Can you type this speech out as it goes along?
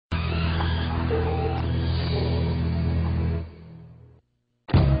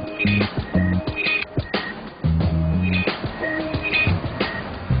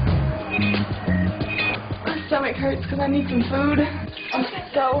hurts because I need some food. I'm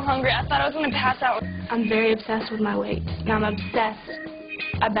so hungry. I thought I was going to pass out. I'm very obsessed with my weight, and I'm obsessed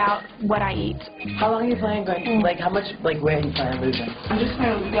about what I eat. How long are you planning on going? Like, how much weight are you planning on losing? I'm just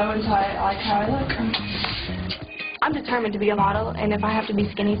going to go until I like how I look. I'm determined to be a model, and if I have to be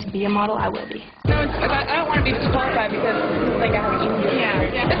skinny to be a model, I will be. No, I don't want to be disqualified because like I haven't eaten yet.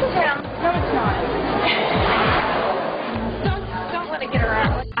 Yeah. It's okay. No, it's not. Don't let it get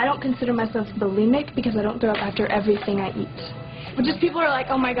around. I don't consider myself bulimic because I don't throw up after everything I eat. But just people are like,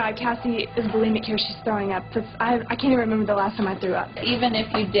 oh my God, Cassie is bulimic here, she's throwing up. I can't even remember the last time I threw up. Even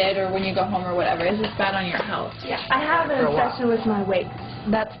if you did or when you go home or whatever, is this bad on your health? Yeah. I have an obsession with my weight.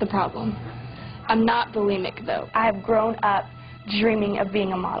 That's the problem. I'm not bulimic though. I have grown up dreaming of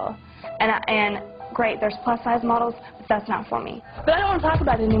being a model. And great, there's plus size models, but that's not for me. But I don't want to talk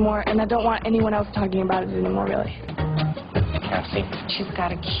about it anymore, and I don't want anyone else talking about it anymore, really. Cassie. She's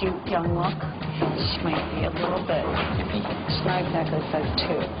got a cute young look. She might be a little bit, she's not exactly size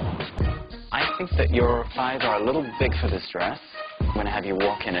 2. I think that your thighs are a little big for this dress. I'm going to have you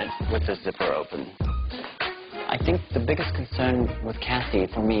walk in it with the zipper open. I think the biggest concern with Cassie,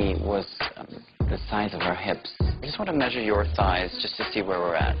 for me, was the size of her hips. I just want to measure your thighs just to see where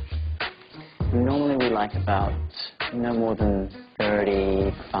we're at. Normally we like about no more than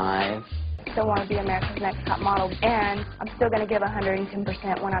 35. I still want to be America's Next Top Model, and I'm still going to give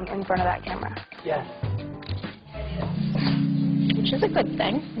 110% when I'm in front of that camera. Yes. Which is a good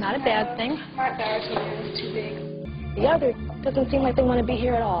thing, not a bad thing. My embarrassment is too big. The other doesn't seem like they want to be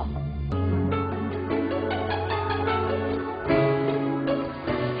here at all.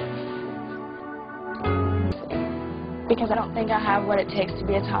 Because I don't think I have what it takes to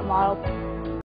be a top model.